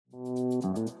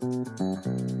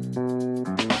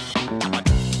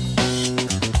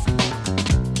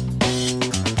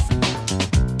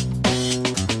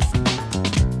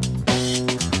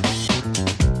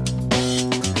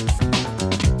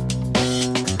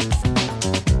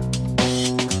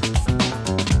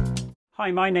Hi,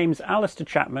 my name's Alister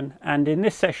Chapman, and in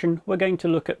this session we're going to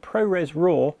look at ProRes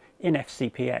RAW in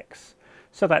FCP X.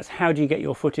 So that's how do you get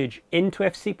your footage into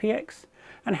FCP X,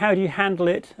 and how do you handle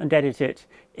it and edit it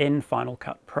in Final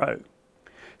Cut Pro.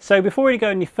 So before we go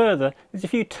any further, there's a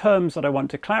few terms that I want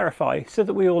to clarify so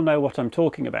that we all know what I'm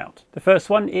talking about. The first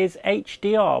one is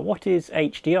HDR. What is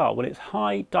HDR? Well, it's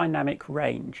high dynamic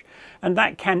range, and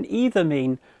that can either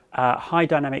mean high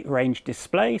dynamic range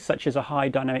display, such as a high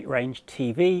dynamic range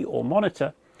TV or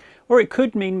monitor, or it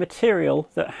could mean material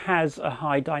that has a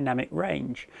high dynamic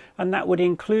range, and that would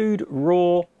include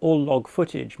RAW or log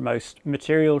footage. Most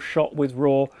material shot with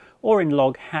RAW or in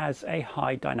log has a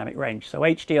high dynamic range, so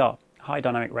HDR, high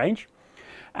dynamic range.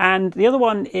 And the other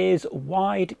one is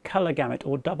wide color gamut,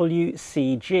 or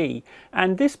WCG,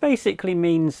 and this basically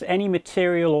means any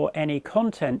material or any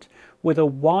content with a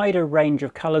wider range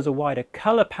of colors, a wider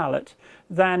color palette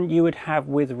than you would have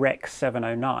with Rec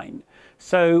 709.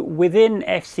 So within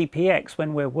FCP X,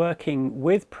 when we're working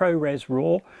with ProRes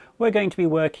RAW, we're going to be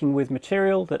working with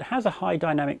material that has a high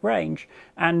dynamic range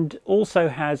and also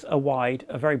has a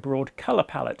very broad color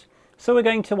palette. So we're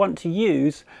going to want to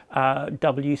use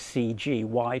WCG,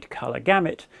 wide color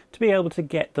gamut, to be able to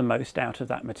get the most out of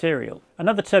that material.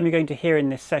 Another term you're going to hear in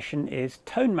this session is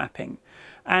tone mapping.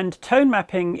 And tone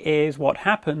mapping is what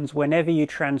happens whenever you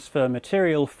transfer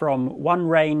material from one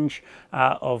range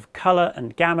of color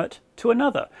and gamut to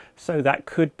another. So that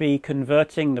could be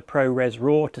converting the ProRes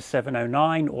RAW to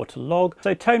 709 or to log.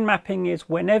 So tone mapping is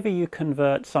whenever you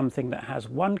convert something that has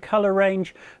one color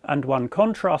range and one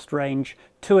contrast range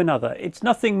to another. It's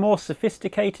nothing more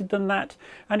sophisticated than that,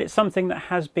 and it's something that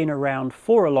has been around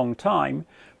for a long time,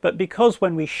 but because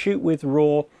when we shoot with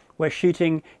RAW, we're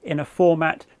shooting in a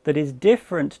format that is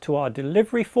different to our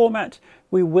delivery format,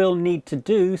 we will need to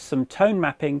do some tone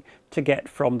mapping to get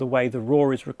from the way the RAW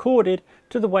is recorded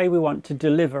to the way we want to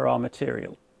deliver our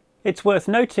material. It's worth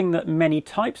noting that many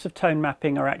types of tone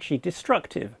mapping are actually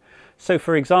destructive. So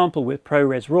for example, with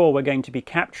ProRes RAW, we're going to be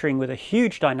capturing with a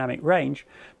huge dynamic range,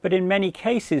 but in many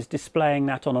cases displaying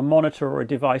that on a monitor or a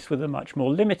device with a much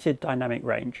more limited dynamic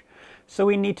range. So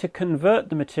we need to convert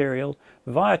the material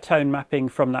via tone mapping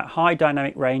from that high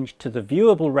dynamic range to the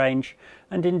viewable range,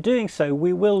 and in doing so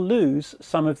we will lose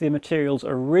some of the material's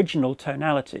original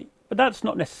tonality. But that's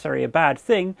not necessarily a bad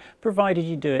thing, provided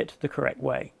you do it the correct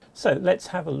way. So let's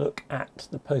have a look at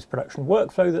the post-production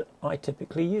workflow that I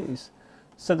typically use.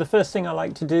 So the first thing I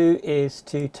like to do is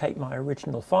to take my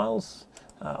original files.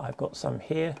 I've got some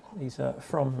here. These are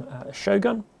from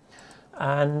Shogun,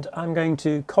 and I'm going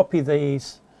to copy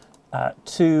these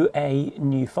to a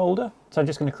new folder. So I'm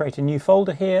just going to create a new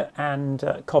folder here and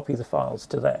copy the files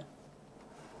to there.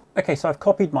 Okay, so I've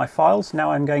copied my files.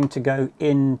 Now I'm going to go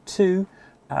into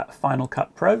Final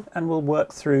Cut Pro, and we'll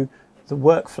work through the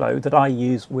workflow that I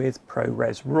use with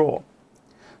ProRes RAW.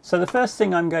 So the first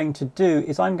thing I'm going to do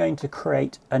is I'm going to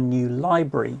create a new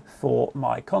library for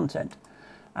my content.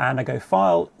 And I go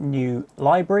File, New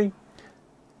Library,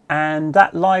 and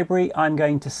that library I'm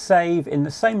going to save in the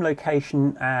same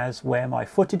location as where my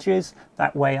footage is.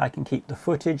 That way I can keep the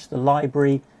footage, the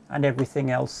library, and everything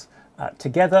else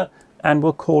together. And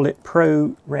we'll call it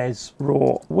ProRes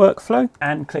RAW Workflow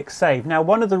and click Save. Now,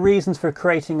 one of the reasons for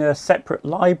creating a separate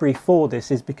library for this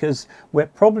is because we're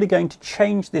probably going to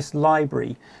change this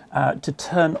library to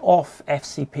turn off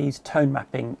FCP's tone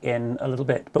mapping in a little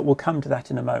bit, but we'll come to that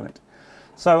in a moment.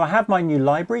 So I have my new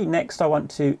library. Next I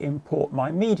want to import my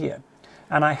media,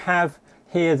 and I have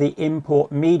here the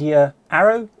import media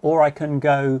arrow, or I can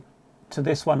go to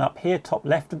this one up here, top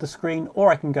left of the screen,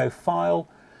 or I can go File,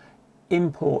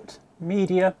 Import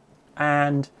Media,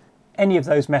 and any of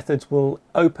those methods will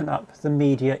open up the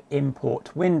media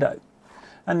import window.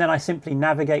 And then I simply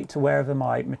navigate to wherever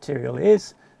my material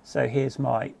is. So here's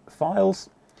my files,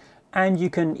 and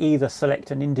you can either select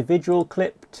an individual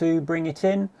clip to bring it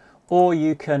in, or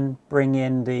you can bring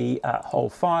in the whole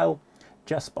file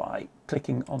just by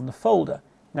clicking on the folder.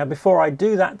 Now before I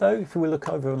do that though, if we look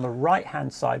over on the right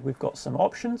hand side, we've got some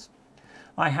options.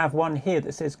 I have one here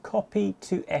that says copy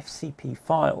to FCP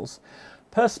files.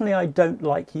 Personally, I don't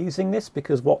like using this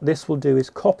because what this will do is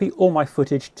copy all my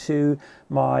footage to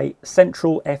my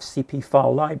central FCP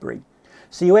file library.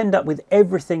 So you end up with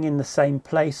everything in the same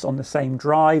place on the same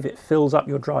drive. It fills up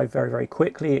your drive very, very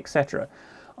quickly, etc.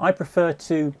 I prefer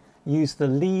to use the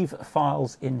Leave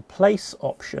Files in Place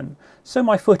option, so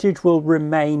my footage will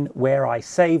remain where I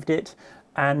saved it,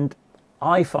 and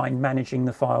I find managing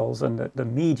the files and the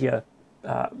media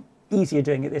easier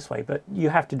doing it this way, but you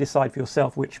have to decide for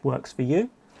yourself which works for you.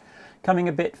 Coming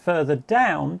a bit further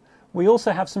down, we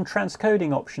also have some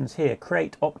transcoding options here,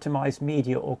 create optimized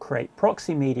media or create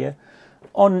proxy media.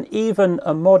 On even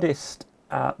a modest,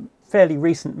 fairly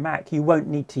recent Mac, you won't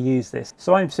need to use this.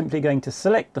 So I'm simply going to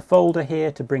select the folder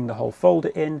here to bring the whole folder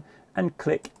in and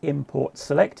click Import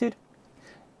Selected.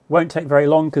 Won't take very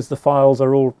long because the files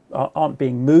aren't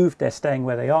being moved, they're staying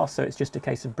where they are, so it's just a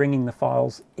case of bringing the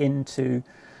files into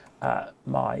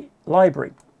my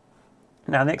library.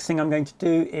 Now, next thing I'm going to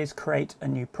do is create a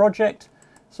new project.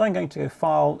 So I'm going to go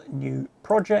File, New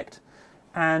Project,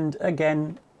 and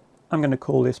again, I'm going to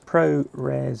call this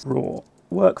ProRes RAW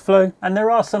Workflow. And there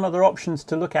are some other options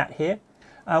to look at here.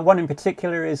 One in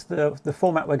particular is the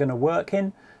format we're going to work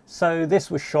in. So this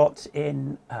was shot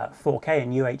in 4K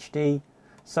and UHD.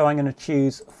 So I'm going to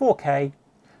choose 4K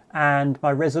and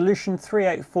my resolution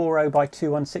 3840 by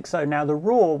 2160. Now the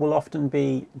RAW will often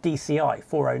be DCI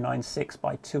 4096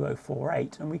 by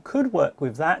 2048, and we could work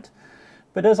with that.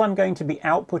 But as I'm going to be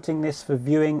outputting this for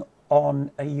viewing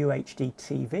on a UHD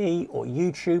TV or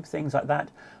YouTube, things like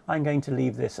that, I'm going to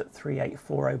leave this at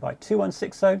 3840 by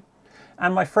 2160.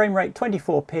 And my frame rate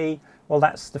 24p, well,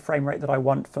 that's the frame rate that I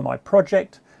want for my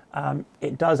project.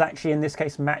 It does actually in this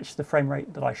case match the frame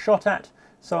rate that I shot at,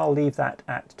 so I'll leave that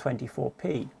at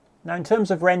 24p. Now in terms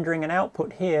of rendering and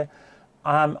output here,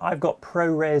 I've got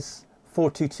ProRes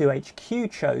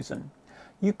 422HQ chosen.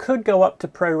 You could go up to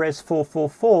ProRes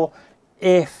 444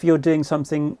 if you're doing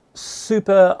something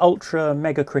super ultra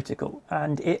mega critical,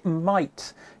 and it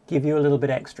might give you a little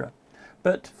bit extra.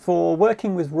 But for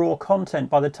working with raw content,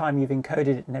 by the time you've encoded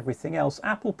it and everything else,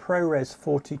 Apple ProRes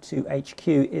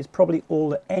 422HQ is probably all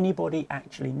that anybody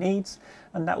actually needs,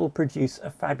 and that will produce a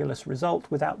fabulous result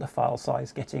without the file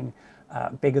size getting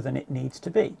bigger than it needs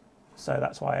to be. So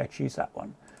that's why I choose that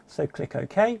one. So click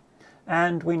OK,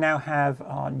 and we now have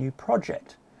our new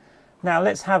project. Now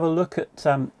let's have a look at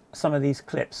some of these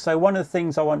clips. So one of the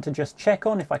things I want to just check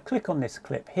on, if I click on this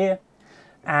clip here,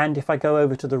 and if I go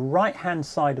over to the right hand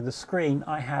side of the screen,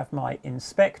 I have my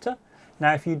inspector.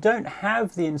 Now if you don't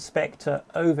have the inspector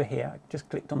over here, I just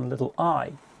clicked on the little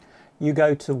eye, you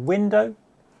go to Window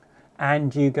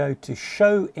and you go to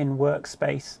Show in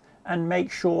Workspace and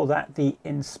make sure that the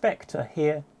inspector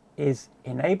here is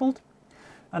enabled,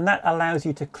 and that allows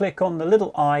you to click on the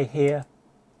little eye here,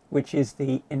 which is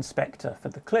the inspector for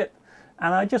the clip.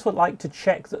 And I just would like to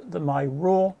check that my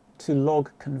RAW to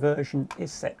log conversion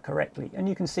is set correctly, and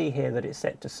you can see here that it's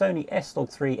set to Sony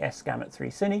S-Log3 S-Gamut3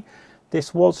 Cine.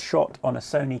 This was shot on a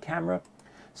Sony camera,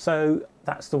 so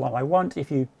that's the one I want.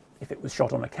 If it was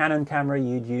shot on a Canon camera,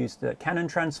 you'd use the Canon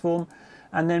transform.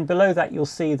 And then below that you'll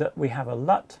see that we have a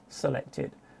LUT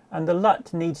selected, and the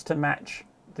LUT needs to match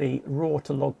the RAW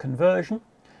to log conversion,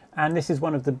 and this is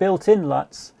one of the built-in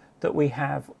LUTs that we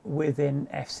have within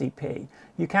FCP.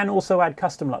 You can also add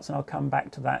custom LUTs, and I'll come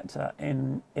back to that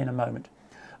in a moment.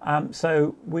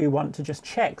 So we want to just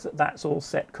check that that's all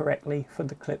set correctly for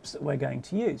the clips that we're going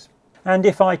to use. And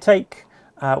if I take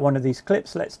one of these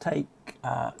clips, let's take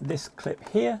this clip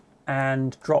here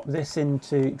and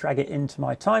drag it into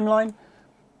my timeline,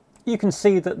 you can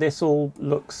see that this all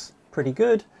looks pretty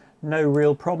good. No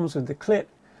real problems with the clip.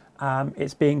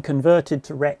 It's being converted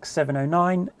to Rec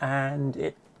 709 and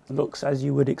it looks as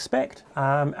you would expect.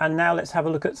 And now let's have a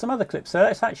look at some other clips. So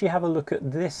let's actually have a look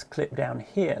at this clip down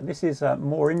here. This is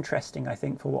more interesting, I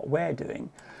think, for what we're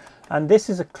doing. And this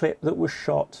is a clip that was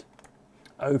shot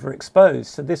overexposed.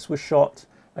 So this was shot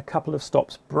a couple of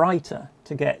stops brighter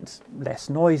to get less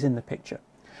noise in the picture.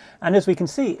 And as we can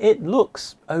see, it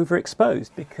looks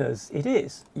overexposed because it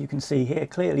is. You can see here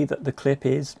clearly that the clip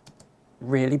is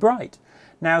really bright.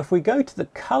 Now, if we go to the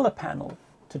color panel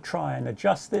to try and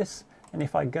adjust this, and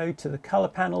if I go to the color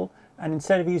panel and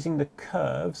instead of using the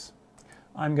curves,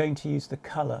 I'm going to use the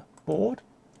color board,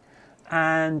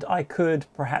 and I could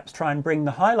perhaps try and bring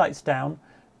the highlights down,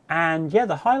 and yeah,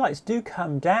 the highlights do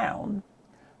come down,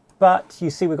 but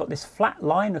you see we've got this flat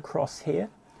line across here,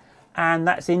 and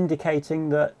that's indicating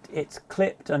that it's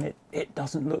clipped and it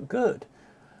doesn't look good.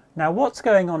 Now what's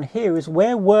going on here is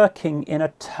we're working in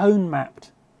a tone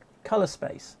mapped color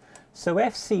space. So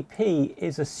FCP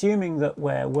is assuming that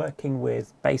we're working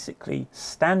with basically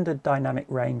standard dynamic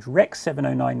range Rec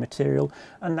 709 material,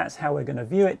 and that's how we're going to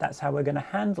view it, that's how we're going to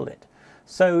handle it.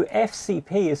 So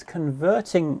FCP is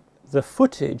converting the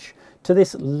footage to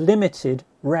this limited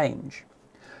range.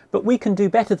 But we can do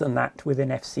better than that within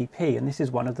FCP, and this is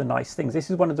one of the nice things.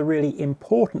 This is one of the really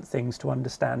important things to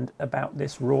understand about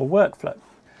this RAW workflow.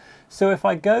 So if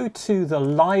I go to the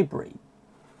library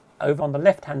over on the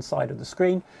left hand side of the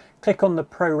screen, click on the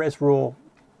ProRes RAW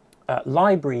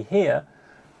library here,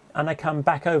 and I come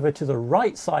back over to the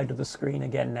right side of the screen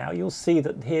again now, you'll see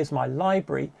that here's my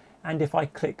library, and if I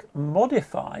click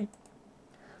modify,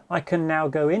 I can now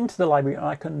go into the library and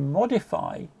I can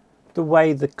modify the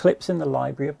way the clips in the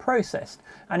library are processed.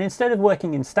 And instead of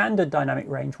working in standard dynamic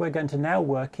range, we're going to now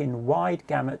work in wide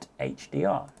gamut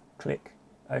HDR. Click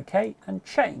OK and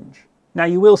change. Now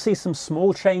you will see some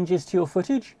small changes to your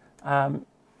footage.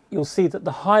 You'll see that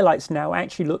the highlights now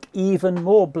actually look even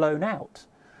more blown out.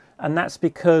 And that's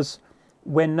because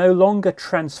we're no longer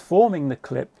transforming the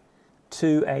clip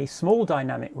to a small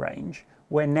dynamic range.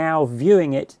 We're now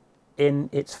viewing it in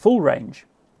its full range.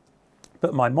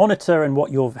 But my monitor and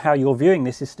how you're viewing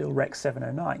this is still Rec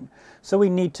 709. So we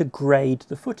need to grade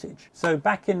the footage. So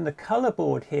back in the color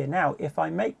board here now, if I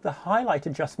make the highlight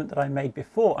adjustment that I made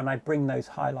before and I bring those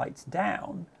highlights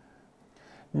down,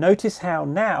 notice how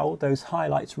now those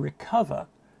highlights recover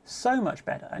so much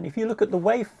better. And if you look at the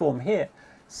waveform here,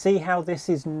 see how this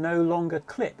is no longer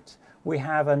clipped. We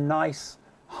have a nice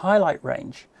highlight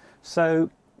range.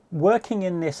 So working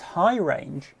in this high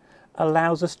range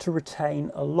allows us to retain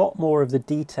a lot more of the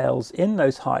details in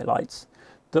those highlights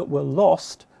that were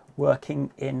lost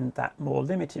working in that more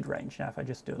limited range. Now if I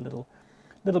just do a little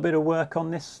bit of work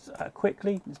on this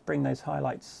quickly, let's bring those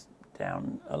highlights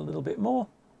down a little bit more.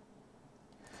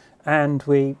 And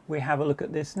we have a look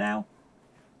at this now.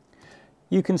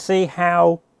 You can see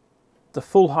how the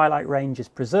full highlight range is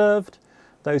preserved.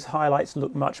 Those highlights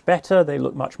look much better, they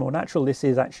look much more natural. This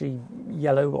is actually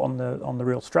yellow on the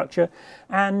real structure,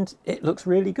 and it looks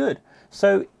really good.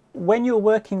 So when you're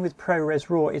working with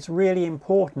ProRes RAW, it's really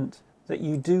important that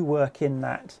you do work in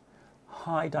that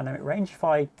high dynamic range. If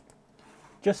I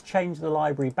just change the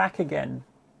library back again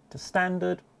to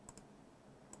standard,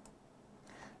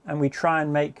 and we try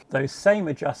and make those same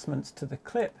adjustments to the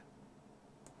clip,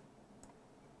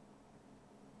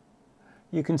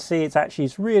 you can see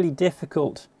it's really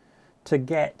difficult to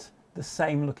get the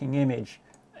same looking image.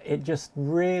 It just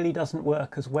really doesn't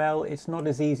work as well. It's not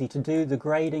as easy to do. The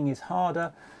grading is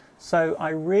harder. So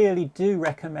I really do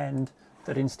recommend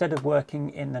that instead of working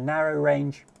in the narrow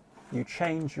range, you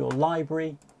change your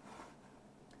library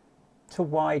to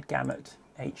wide gamut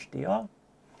HDR.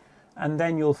 And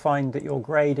then you'll find that your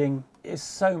grading is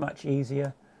so much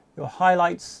easier. Your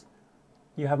highlights,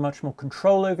 you have much more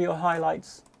control over your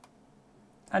highlights,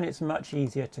 and it's much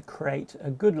easier to create a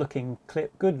good looking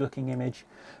clip, good looking image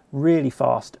really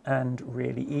fast and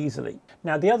really easily.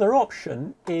 Now the other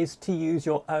option is to use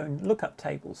your own lookup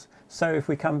tables. So if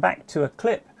we come back to a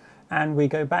clip and we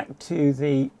go back to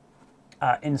the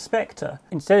inspector,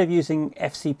 instead of using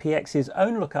FCP X's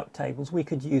own lookup tables, we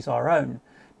could use our own.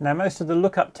 Now most of the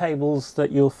lookup tables that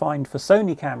you'll find for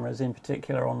Sony cameras in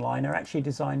particular online are actually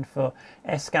designed for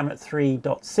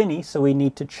sgamut3.cine, so we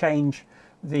need to change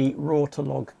the raw to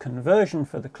log conversion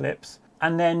for the clips.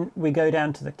 And then we go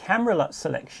down to the camera LUT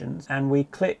selections and we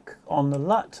click on the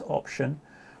LUT option.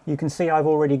 You can see I've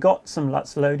already got some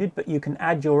LUTs loaded, but you can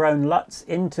add your own LUTs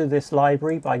into this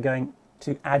library by going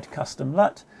to Add Custom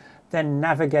LUT, then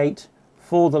navigate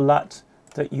for the LUT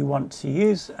that you want to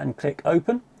use and click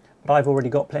Open. But I've already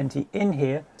got plenty in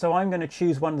here, so I'm going to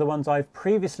choose one of the ones I've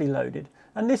previously loaded.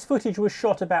 And this footage was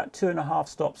shot about 2.5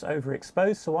 stops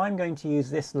overexposed, so I'm going to use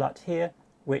this LUT here,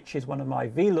 which is one of my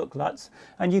VLOOK LUTs,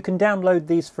 and you can download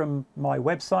these from my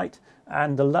website,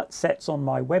 and the LUT sets on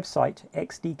my website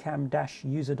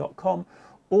xdcam-user.com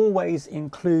always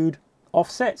include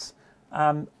offsets.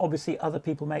 Obviously other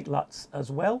people make LUTs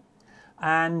as well,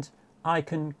 and I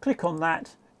can click on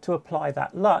that to apply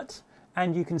that LUT,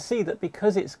 and you can see that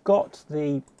because it's got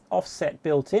the offset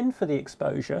built in for the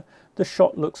exposure, the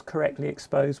shot looks correctly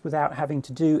exposed without having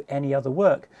to do any other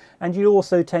work. And you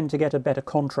also tend to get a better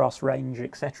contrast range,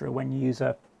 etc., when you use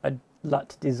a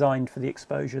LUT designed for the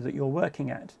exposure that you're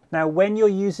working at. Now when you're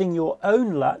using your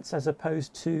own LUTs as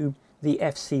opposed to the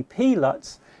FCP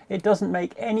LUTs, it doesn't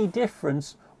make any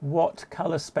difference what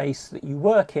color space that you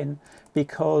work in,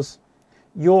 because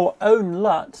your own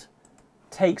LUT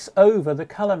takes over the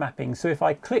color mapping. So if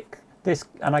I click this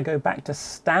and I go back to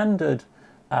standard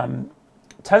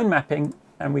tone mapping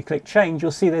and we click change,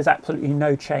 you'll see there's absolutely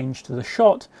no change to the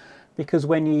shot, because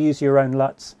when you use your own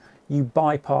LUTs you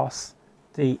bypass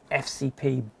the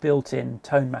FCP built-in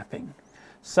tone mapping.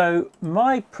 So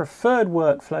my preferred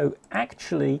workflow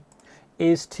actually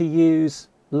is to use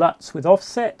LUTs with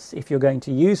offsets if you're going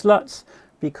to use LUTs,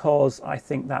 because I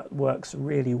think that works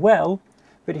really well.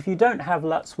 But if you don't have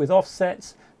LUTs with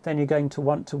offsets, then you're going to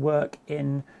want to work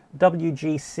in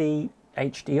WGC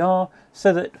HDR,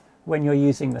 so that when you're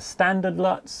using the standard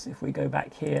LUTs, if we go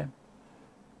back here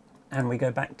and we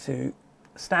go back to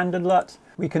standard LUT,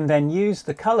 we can then use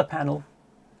the color panel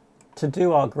to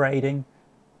do our grading,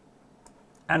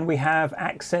 and we have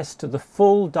access to the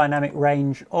full dynamic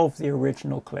range of the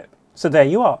original clip. So there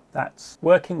you are, that's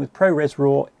working with ProRes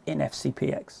RAW in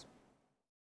FCP X.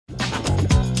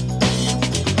 you.